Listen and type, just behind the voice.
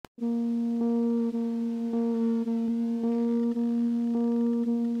I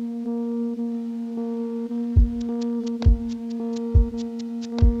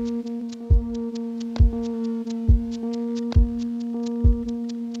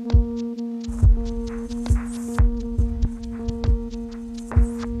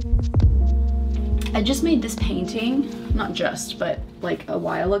just made this painting, not just, but like a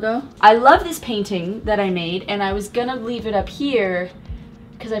while ago. I love this painting that I made, and I was gonna leave it up here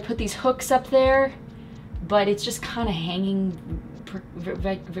because I put these hooks up there, but it's just kind of hanging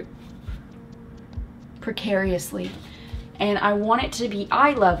precariously. And I want it to be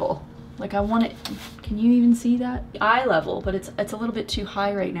eye level. Like I want it, can you even see that? Eye level, but it's a little bit too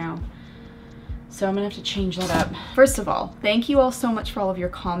high right now. So I'm gonna have to change that up. First of all, thank you all so much for all of your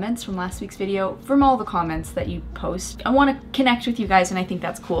comments from last week's video, from all the comments that you post. I wanna connect with you guys, and I think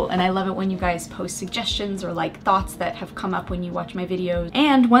that's cool. And I love it when you guys post suggestions or like thoughts that have come up when you watch my videos.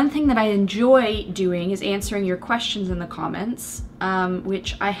 And one thing that I enjoy doing is answering your questions in the comments,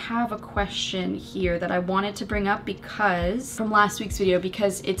 which I have a question here that I wanted to bring up because, from last week's video,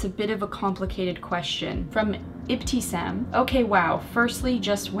 because it's a bit of a complicated question. From Ibtisam. Okay, wow. Firstly,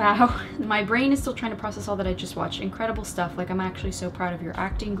 just wow. My brain is still trying to process all that I just watched. Incredible stuff. Like, I'm actually so proud of your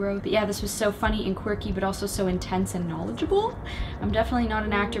acting growth. But yeah, this was so funny and quirky, but also so intense and knowledgeable. I'm definitely not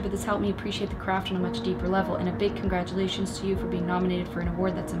an actor, but this helped me appreciate the craft on a much deeper level. And a big congratulations to you for being nominated for an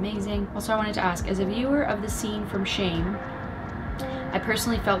award. That's amazing. Also, I wanted to ask, as a viewer of the scene from Shame, I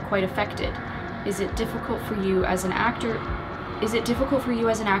personally felt quite affected. Is it difficult for you as an actor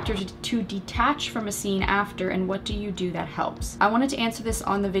to detach from a scene after, and what do you do that helps? I wanted to answer this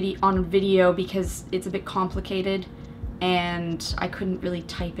on video because it's a bit complicated and I couldn't really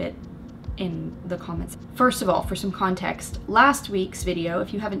type it in the comments. First of all, for some context, last week's video,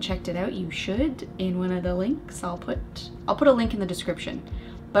 if you haven't checked it out, you should, in one of the links. I'll put a link in the description,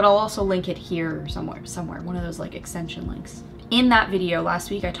 but I'll also link it here somewhere, one of those like extension links. In that video last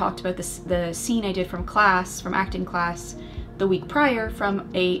week, I talked about the scene I did from acting class, the week prior, from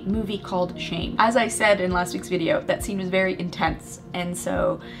a movie called Shame. As I said in last week's video, that scene was very intense, and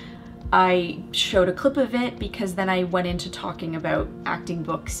so I showed a clip of it because then I went into talking about acting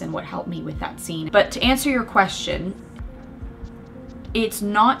books and what helped me with that scene. But to answer your question, it's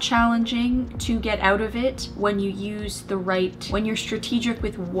not challenging to get out of it when you use when you're strategic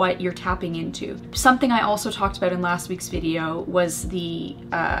with what you're tapping into. Something I also talked about in last week's video was the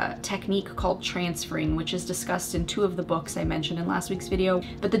technique called transferring, which is discussed in 2 of the books I mentioned in last week's video.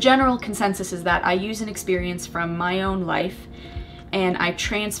 But the general consensus is that I use an experience from my own life and I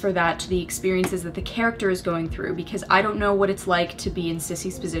transfer that to the experiences that the character is going through, because I don't know what it's like to be in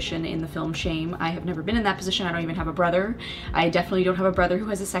Sissy's position in the film Shame. I have never been in that position. I don't even have a brother. I definitely don't have a brother who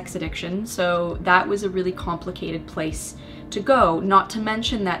has a sex addiction, so that was a really complicated place to go. Not to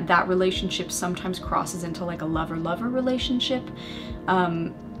mention that that relationship sometimes crosses into like a lover-lover relationship,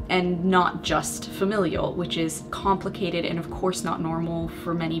 and not just familial, which is complicated and of course not normal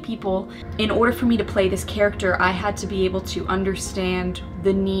for many people. In order for me to play this character, I had to be able to understand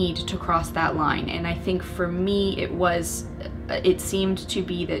the need to cross that line, and I think for me it seemed to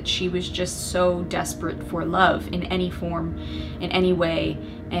be that she was just so desperate for love in any form, in any way,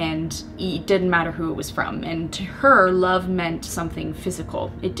 and it didn't matter who it was from. And to her, love meant something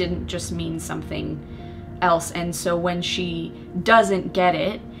physical. It didn't just mean something else. And so when she doesn't get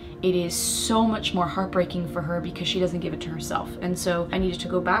it, it is so much more heartbreaking for her because she doesn't give it to herself. And so I needed to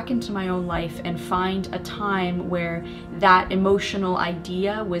go back into my own life and find a time where that emotional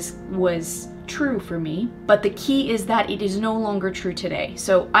idea was true for me. But the key is that it is no longer true today.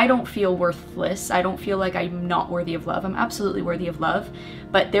 So I don't feel worthless. I don't feel like I'm not worthy of love. I'm absolutely worthy of love.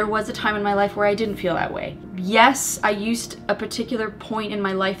 But there was a time in my life where I didn't feel that way. Yes, I used a particular point in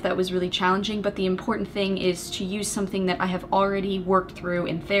my life that was really challenging, but the important thing is to use something that I have already worked through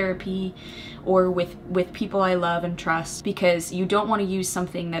in therapy or with people I love and trust, because you don't want to use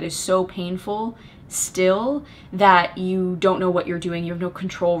something that is so painful still that you don't know what you're doing. You have no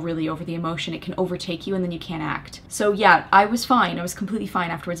control really over the emotion. It can overtake you and then you can't act. So yeah, I was fine. I was completely fine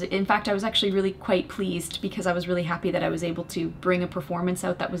afterwards. In fact, I was actually really quite pleased because I was really happy that I was able to bring a performance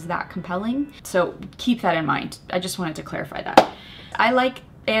out that was that compelling. So keep that in mind. I just wanted to clarify that. I like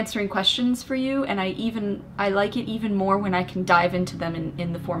answering questions for you, and I like it even more when I can dive into them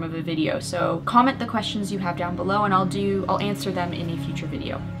in the form of a video. So comment the questions you have down below and I'll answer them in a future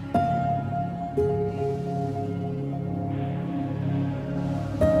video.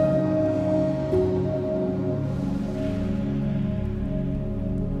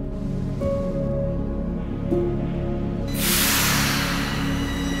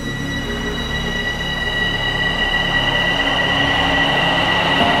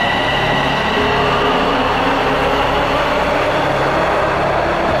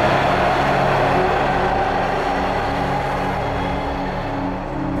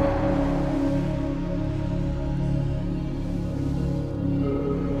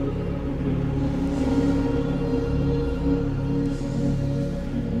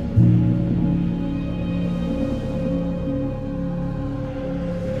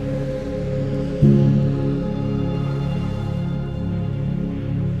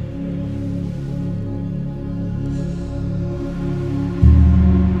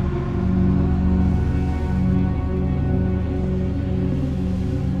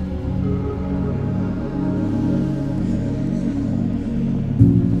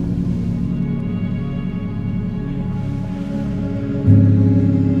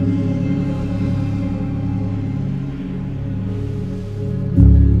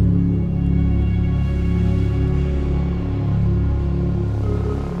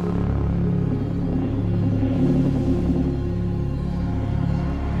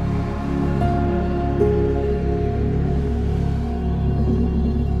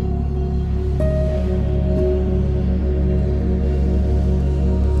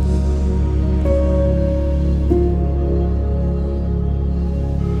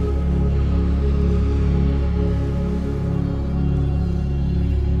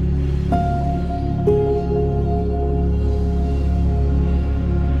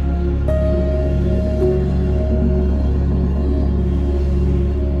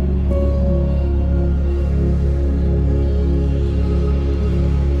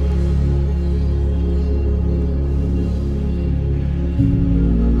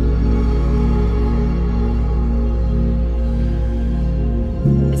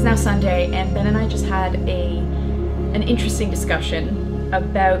 It's now Sunday, and Ben and I just had an interesting discussion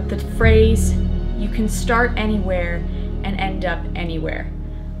about the phrase, you can start anywhere and end up anywhere.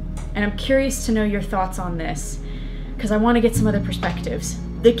 And I'm curious to know your thoughts on this, because I want to get some other perspectives.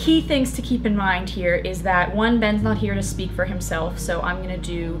 The key things to keep in mind here is that, one, Ben's not here to speak for himself, so I'm going to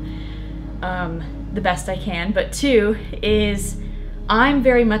do the best I can, but two is I'm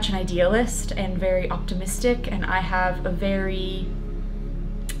very much an idealist and very optimistic, and I have a very,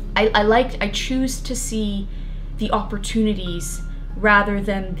 I choose to see the opportunities rather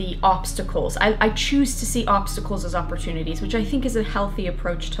than the obstacles. I choose to see obstacles as opportunities, which I think is a healthy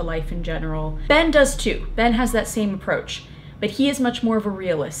approach to life in general. Ben does too. Ben has that same approach, but he is much more of a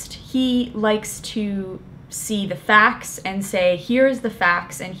realist. He likes to see the facts and say, here is the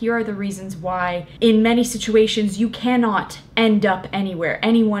facts and here are the reasons why in many situations you cannot end up anywhere.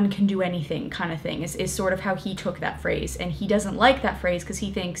 Anyone can do anything, kind of thing, is sort of how he took that phrase. And he doesn't like that phrase because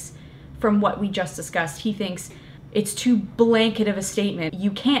he thinks, from what we just discussed, he thinks it's too blanket of a statement.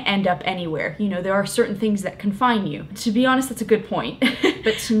 You can't end up anywhere. You know, there are certain things that confine you. To be honest, that's a good point.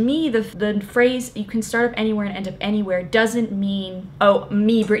 But to me, the phrase, you can start up anywhere and end up anywhere, doesn't mean, oh,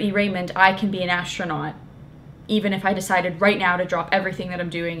 me, Brittany Raymond, I can be an astronaut. Even if I decided right now to drop everything that I'm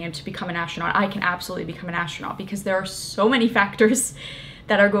doing and to become an astronaut, I can absolutely become an astronaut, because there are so many factors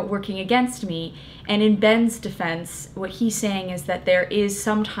that are working against me. And in Ben's defense, what he's saying is that there is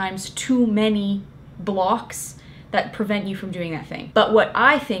sometimes too many blocks that prevent you from doing that thing. But what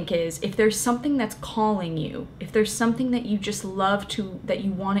I think is, if there's something that's calling you, if there's something that you just love to, that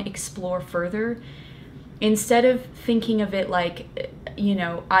you want to explore further, instead of thinking of it like, you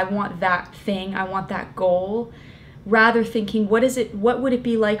know, I want that thing, I want that goal, rather thinking, what would it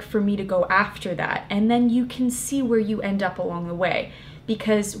be like for me to go after that? And then you can see where you end up along the way.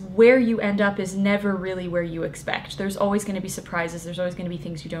 Because where you end up is never really where you expect. There's always going to be surprises, there's always going to be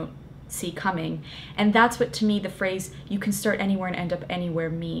things you don't see coming. And that's what, to me, the phrase, you can start anywhere and end up anywhere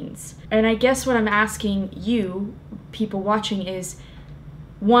means. And I guess what I'm asking you, people watching, is,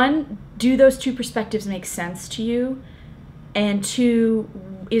 one, do those two perspectives make sense to you? And two,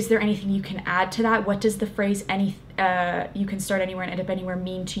 is there anything you can add to that? What does the phrase, you can start anywhere and end up anywhere,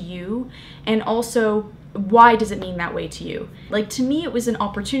 mean to you? And also, why does it mean that way to you? Like, to me, it was an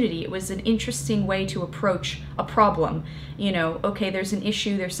opportunity. It was an interesting way to approach a problem. You know, okay, there's an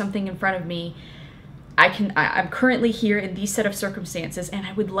issue, there's something in front of me. I'm currently here in these set of circumstances, and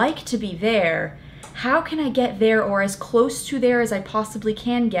I would like to be there. How can I get there, or as close to there as I possibly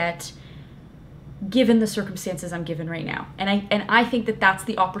can get, given the circumstances I'm given right now? And I think that that's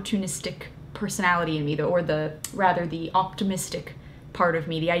the opportunistic personality in me, or the optimistic part of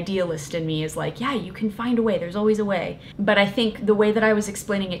me. The idealist in me is like, yeah, you can find a way, there's always a way. But I think the way that I was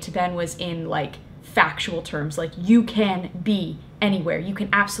explaining it to Ben was in like factual terms, like you can be anywhere, you can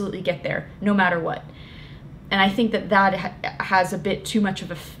absolutely get there no matter what. And I think that has a bit too much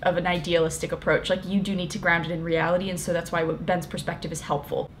of an idealistic approach. Like, you do need to ground it in reality, and so that's why Ben's perspective is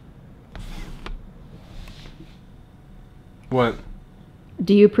helpful. What?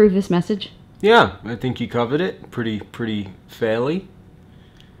 Do you approve this message? Yeah, I think you covered it pretty fairly.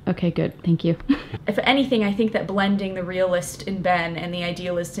 Okay, good. Thank you. If anything, I think that blending the realist in Ben and the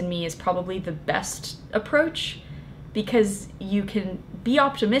idealist in me is probably the best approach, because you can be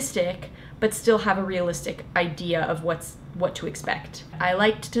optimistic but still have a realistic idea of what to expect. I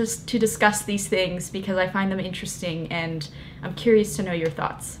like to discuss these things because I find them interesting, and I'm curious to know your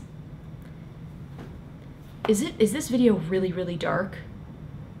thoughts. Is this video really, really dark?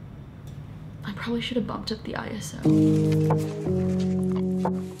 I probably should have bumped up the ISO.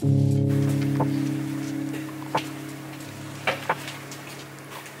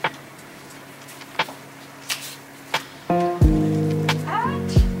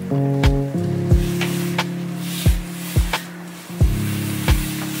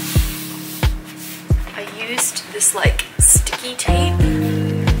 I used this like sticky tape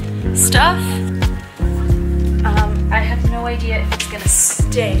stuff. I have no idea if it's gonna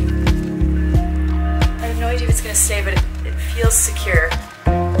stay. I have no idea if it's gonna stay, but it feels secure.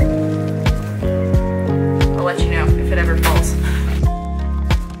 I'll let you know if it ever falls.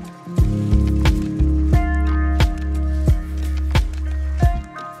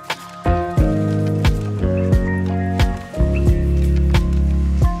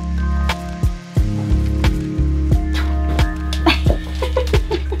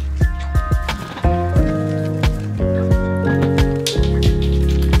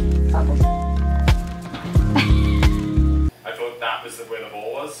 Where the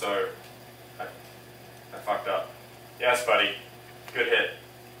ball was, so I fucked up. Yes, buddy. Good hit.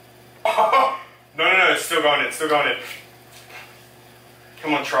 Oh, no, it's still going in,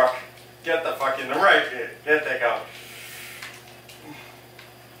 Come on, truck. Get the fuck in the right here. Get that going.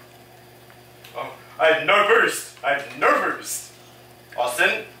 Oh, I have no boost. I have no boost.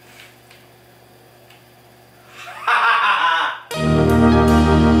 Austin,